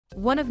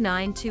1 of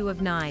 9, 2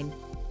 of 9.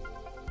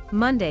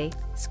 Monday,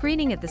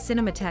 screening at the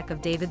Cinematheque of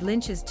David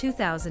Lynch's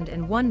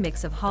 2001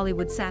 mix of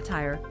Hollywood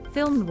satire,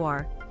 film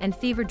noir, and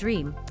fever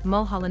dream,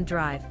 Mulholland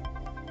Drive.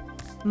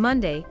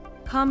 Monday,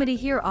 Comedy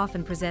Here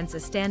often presents a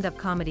stand-up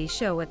comedy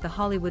show at the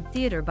Hollywood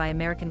Theater by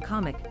American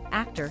comic,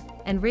 actor,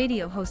 and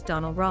radio host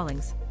Donnell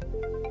Rawlings.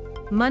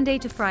 Monday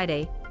to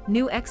Friday,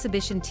 new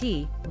exhibition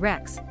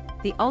T-Rex,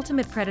 The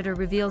Ultimate Predator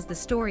reveals the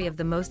story of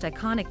the most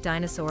iconic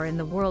dinosaur in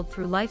the world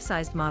through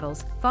life-sized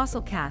models,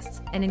 fossil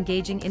casts, and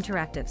engaging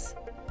interactives.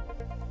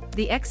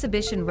 The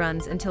exhibition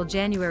runs until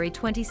January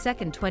 22,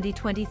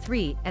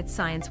 2023 at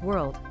Science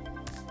World.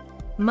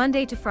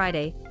 Monday to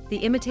Friday, The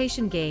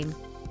Imitation Game,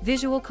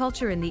 Visual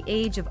Culture in the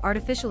Age of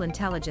Artificial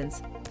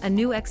Intelligence, a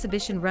new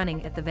exhibition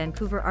running at the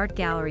Vancouver Art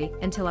Gallery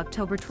until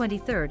October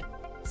 23,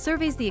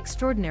 surveys the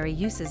extraordinary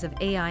uses of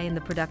AI in the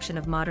production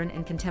of modern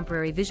and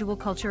contemporary visual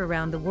culture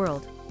around the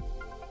world.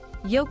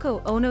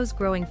 Yoko Ono's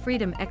Growing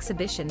Freedom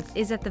exhibition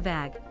is at the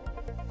VAG.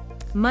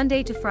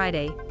 Monday to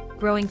Friday,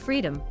 Growing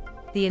Freedom,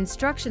 The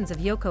Instructions of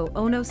Yoko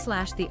Ono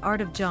 / The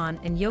Art of John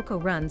and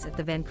Yoko runs at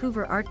the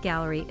Vancouver Art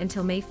Gallery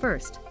until May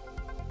 1st.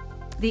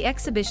 The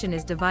exhibition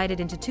is divided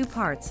into two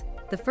parts,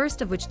 the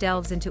first of which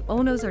delves into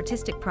Ono's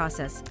artistic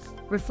process,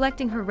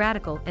 reflecting her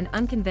radical and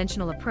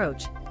unconventional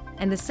approach,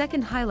 and the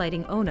second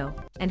highlighting Ono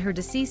and her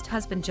deceased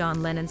husband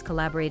John Lennon's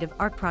collaborative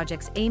art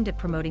projects aimed at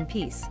promoting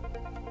peace.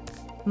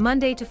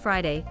 Monday to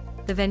Friday,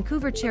 the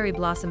Vancouver Cherry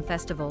Blossom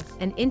Festival,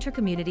 an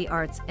intercommunity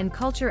arts and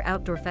culture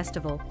outdoor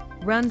festival,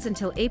 runs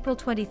until April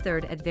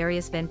 23 at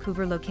various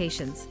Vancouver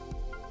locations.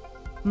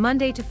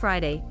 Monday to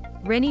Friday,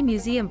 Rennie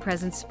Museum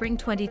presents Spring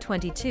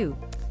 2022,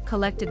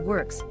 Collected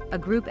Works, a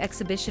group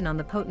exhibition on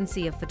the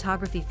potency of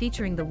photography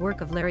featuring the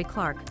work of Larry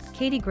Clark,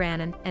 Katie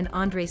Grannon, and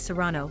Andres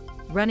Serrano,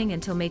 running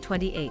until May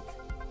 28.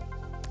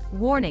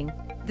 Warning: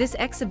 this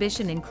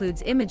exhibition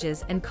includes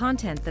images and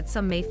content that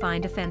some may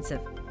find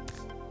offensive.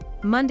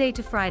 Monday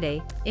to Friday,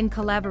 in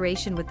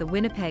collaboration with the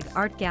Winnipeg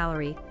Art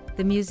Gallery,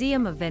 the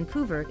Museum of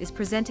Vancouver is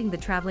presenting the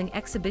traveling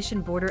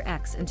exhibition Border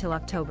X until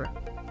October.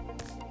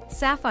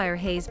 Sapphire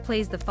Haze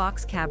plays the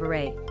Fox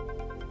Cabaret.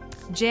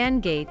 Jan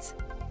Gates.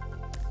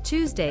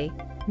 Tuesday,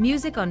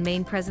 Music on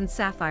Main presents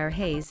Sapphire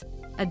Haze,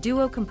 a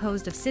duo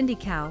composed of Cindy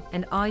Cow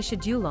and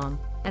Aisha Dulong,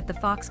 at the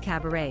Fox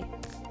Cabaret.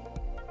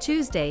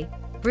 Tuesday,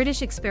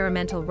 British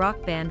experimental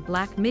rock band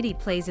Black Midi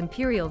plays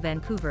Imperial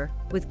Vancouver,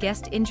 with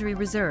guest Injury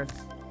Reserve.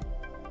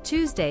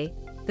 Tuesday,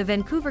 the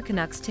Vancouver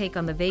Canucks take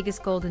on the Vegas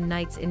Golden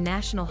Knights in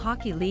National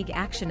Hockey League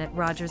action at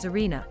Rogers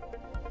Arena.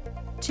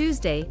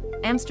 Tuesday,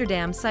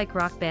 Amsterdam psych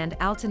rock band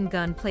Alton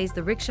Gunn plays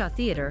the Rickshaw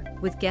Theatre,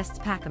 with guests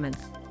Packaman.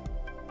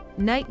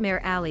 Nightmare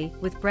Alley,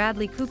 with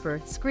Bradley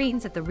Cooper,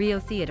 screens at the Rio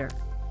Theatre.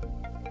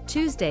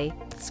 Tuesday,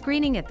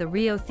 screening at the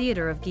Rio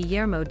Theatre of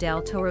Guillermo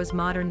del Toro's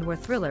modern noir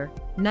thriller,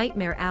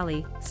 Nightmare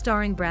Alley,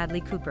 starring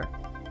Bradley Cooper.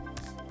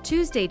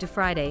 Tuesday to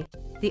Friday,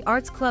 the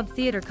Arts Club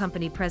Theatre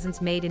Company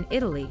presents Made in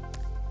Italy,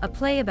 a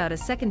play about a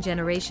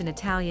second-generation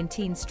Italian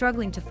teen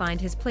struggling to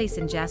find his place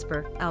in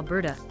Jasper,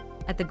 Alberta,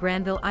 at the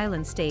Granville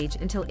Island stage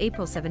until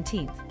April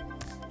 17.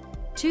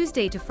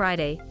 Tuesday to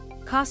Friday,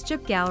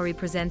 Kostyuk Gallery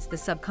presents The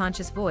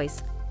Subconscious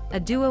Voice, a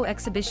duo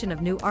exhibition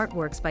of new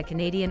artworks by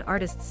Canadian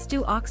artists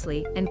Stu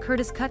Oxley and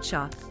Curtis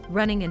Cutshaw,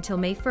 running until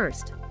May 1.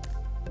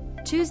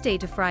 Tuesday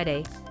to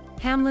Friday,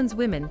 Hamlin's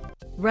Women,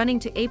 running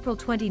to April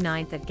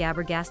 29 at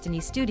Gabor Gastagny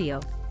Studio,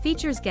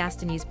 features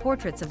Gastagny's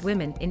portraits of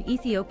women in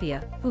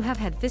Ethiopia who have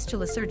had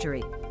fistula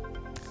surgery.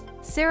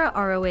 Sarah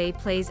Roa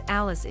plays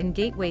Alice in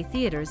Gateway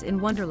Theatres in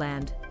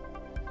Wonderland.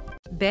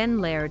 Ben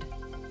Laird.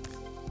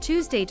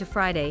 Tuesday to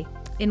Friday,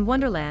 in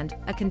Wonderland,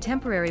 a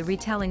contemporary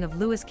retelling of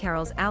Lewis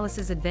Carroll's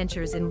Alice's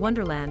Adventures in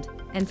Wonderland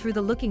and Through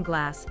the Looking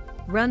Glass,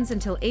 runs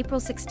until April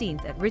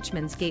 16 at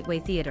Richmond's Gateway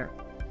Theatre.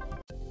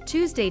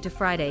 Tuesday to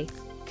Friday,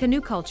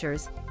 Canoe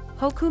Cultures,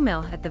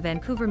 Hokumel at the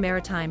Vancouver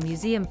Maritime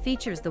Museum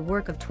features the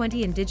work of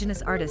 20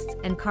 Indigenous artists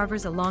and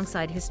carvers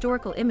alongside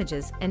historical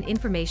images and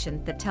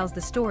information that tells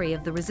the story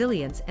of the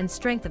resilience and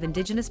strength of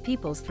Indigenous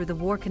peoples through the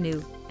war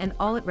canoe and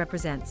all it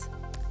represents.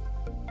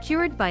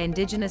 Curated by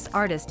Indigenous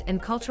artist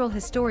and cultural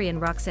historian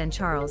Roxanne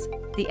Charles,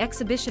 the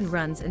exhibition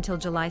runs until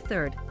July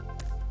 3.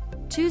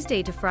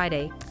 Tuesday to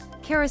Friday,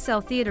 Carousel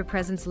Theatre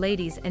presents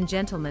Ladies and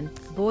Gentlemen,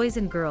 Boys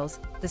and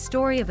Girls, the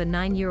story of a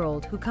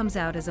 9-year-old who comes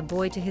out as a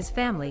boy to his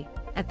family,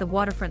 at the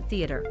Waterfront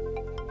Theatre.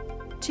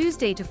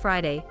 Tuesday to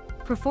Friday,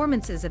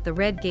 performances at the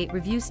Red Gate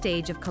Review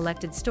stage of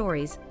Collected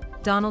Stories,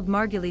 Donald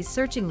Margulies'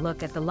 searching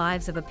look at the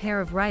lives of a pair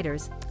of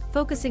writers,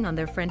 focusing on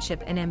their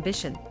friendship and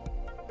ambition.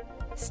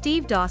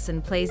 Steve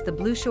Dawson plays the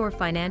Blue Shore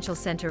Financial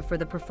Center for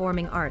the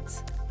Performing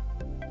Arts.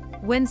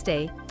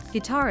 Wednesday,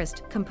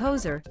 guitarist,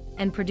 composer,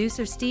 and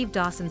producer Steve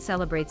Dawson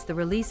celebrates the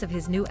release of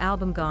his new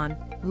album Gone,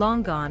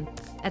 Long Gone,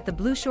 at the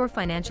Blue Shore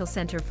Financial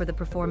Center for the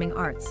Performing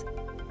Arts.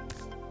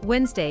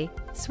 Wednesday,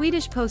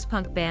 Swedish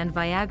post-punk band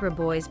Viagra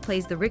Boys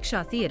plays the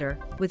Rickshaw Theatre,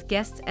 with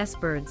guests S.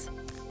 Birds.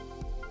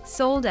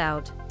 Sold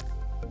Out.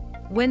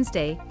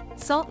 Wednesday,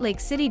 Salt Lake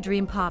City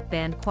dream pop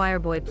band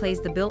Choirboy plays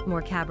the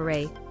Biltmore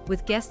Cabaret,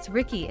 with guests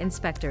Ricky and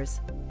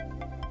Spectors.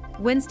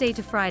 Wednesday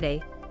to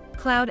Friday,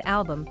 Cloud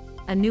Album,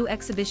 a new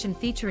exhibition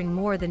featuring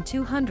more than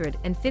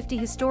 250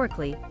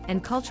 historically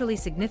and culturally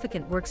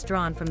significant works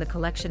drawn from the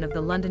collection of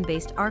the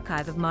London-based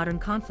Archive of Modern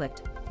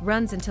Conflict,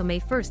 runs until May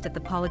 1st at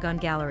the Polygon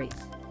Gallery.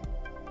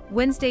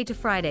 Wednesday to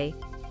Friday,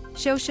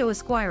 Show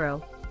Esquire,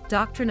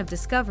 Doctrine of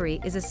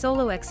Discovery is a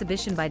solo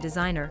exhibition by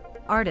designer,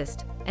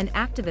 artist, and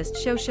activist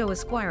Show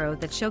Esquire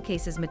that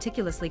showcases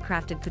meticulously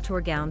crafted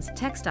couture gowns,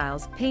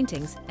 textiles,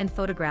 paintings, and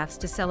photographs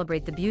to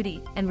celebrate the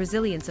beauty and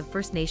resilience of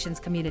First Nations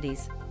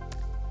communities.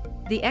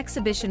 The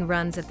exhibition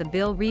runs at the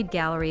Bill Reid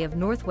Gallery of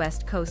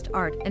Northwest Coast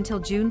Art until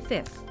June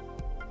 5th.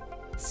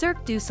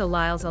 Cirque du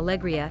Soleil's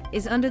Allegria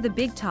is under the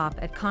Big Top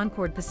at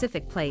Concord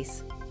Pacific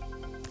Place.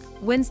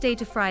 Wednesday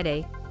to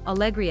Friday,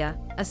 Allegria,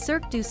 a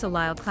Cirque du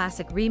Soleil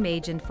classic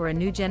reimagined for a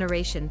new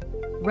generation,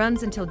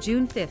 runs until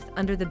June 5th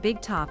under the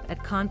Big Top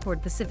at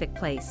Concord Pacific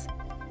Place.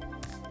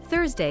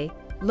 Thursday,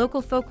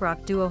 local folk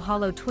rock duo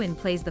Hollow Twin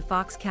plays the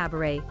Fox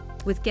Cabaret,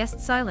 with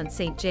guests Silent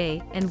St.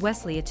 J and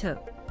Wesley Atu.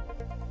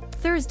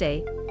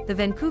 Thursday, the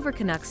Vancouver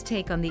Canucks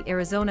take on the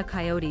Arizona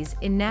Coyotes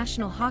in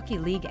National Hockey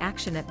League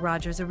action at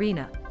Rogers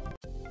Arena.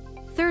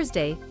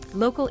 Thursday,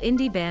 local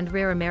indie band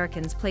Rare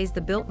Americans plays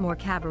the Biltmore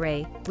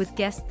Cabaret, with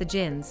guests the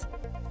Gins.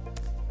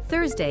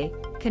 Thursday,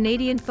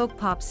 Canadian folk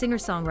pop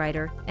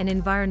singer-songwriter and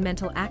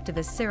environmental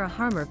activist Sarah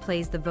Harmer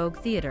plays the Vogue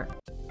Theatre.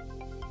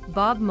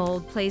 Bob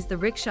Mould plays the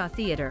Rickshaw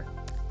Theatre.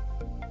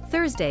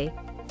 Thursday,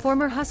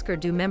 former Husker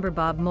Du member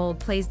Bob Mould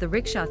plays the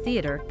Rickshaw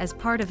Theatre as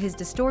part of his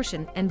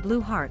Distortion and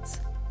Blue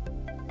Hearts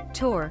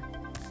tour.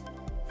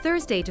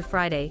 Thursday to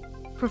Friday,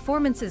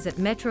 performances at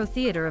Metro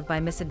Theatre of By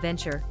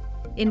Misadventure,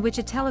 in which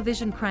a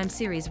television crime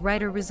series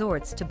writer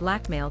resorts to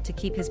blackmail to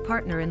keep his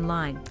partner in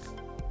line.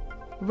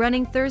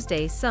 Running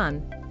Thursday,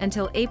 Sun,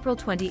 until April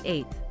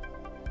 28th.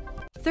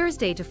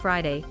 Thursday to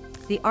Friday,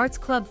 the Arts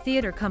Club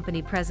Theatre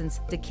Company presents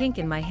The Kink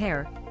in My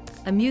Hair,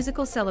 a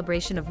musical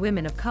celebration of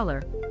women of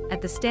color,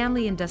 at the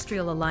Stanley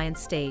Industrial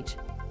Alliance stage.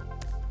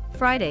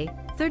 Friday,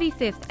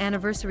 35th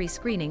anniversary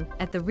screening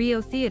at the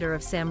Rio Theatre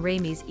of Sam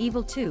Raimi's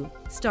Evil 2,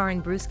 starring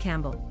Bruce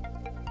Campbell.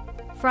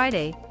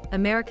 Friday,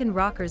 American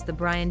rockers the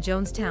Brian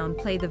Jonestown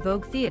play the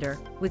Vogue Theatre,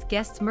 with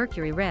guests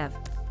Mercury Rev.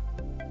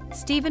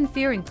 Stephen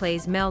Fearing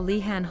plays Mel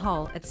Lehan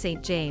Hall at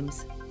St.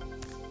 James.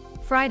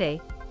 Friday,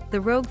 the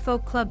Rogue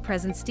Folk Club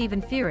presents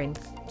Stephen Fearing,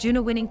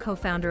 Juno-winning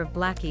co-founder of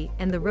Blackie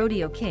and the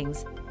Rodeo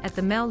Kings, at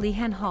the Mel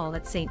Lehan Hall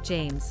at St.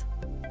 James.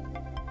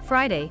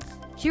 Friday,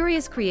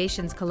 Curious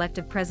Creations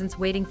Collective presents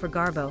Waiting for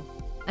Garbo,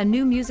 a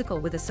new musical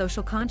with a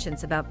social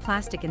conscience about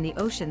plastic in the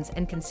oceans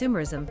and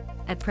consumerism,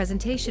 at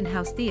Presentation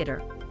House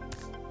Theatre.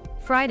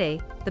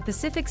 Friday, the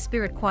Pacific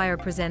Spirit Choir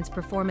presents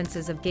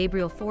performances of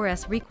Gabriel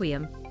Fauré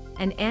Requiem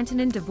and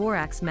Antonin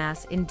Dvorak's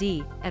Mass in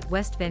D at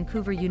West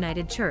Vancouver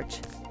United Church.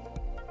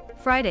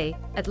 Friday,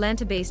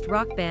 Atlanta-based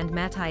rock band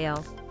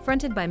Matael,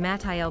 fronted by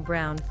Matael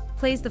Brown,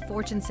 plays the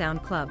Fortune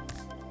Sound Club.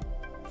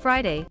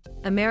 Friday,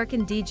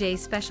 American DJ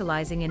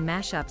specializing in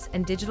mashups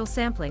and digital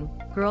sampling,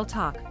 Girl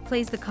Talk,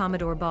 plays the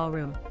Commodore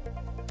Ballroom.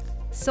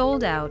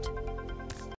 Sold Out.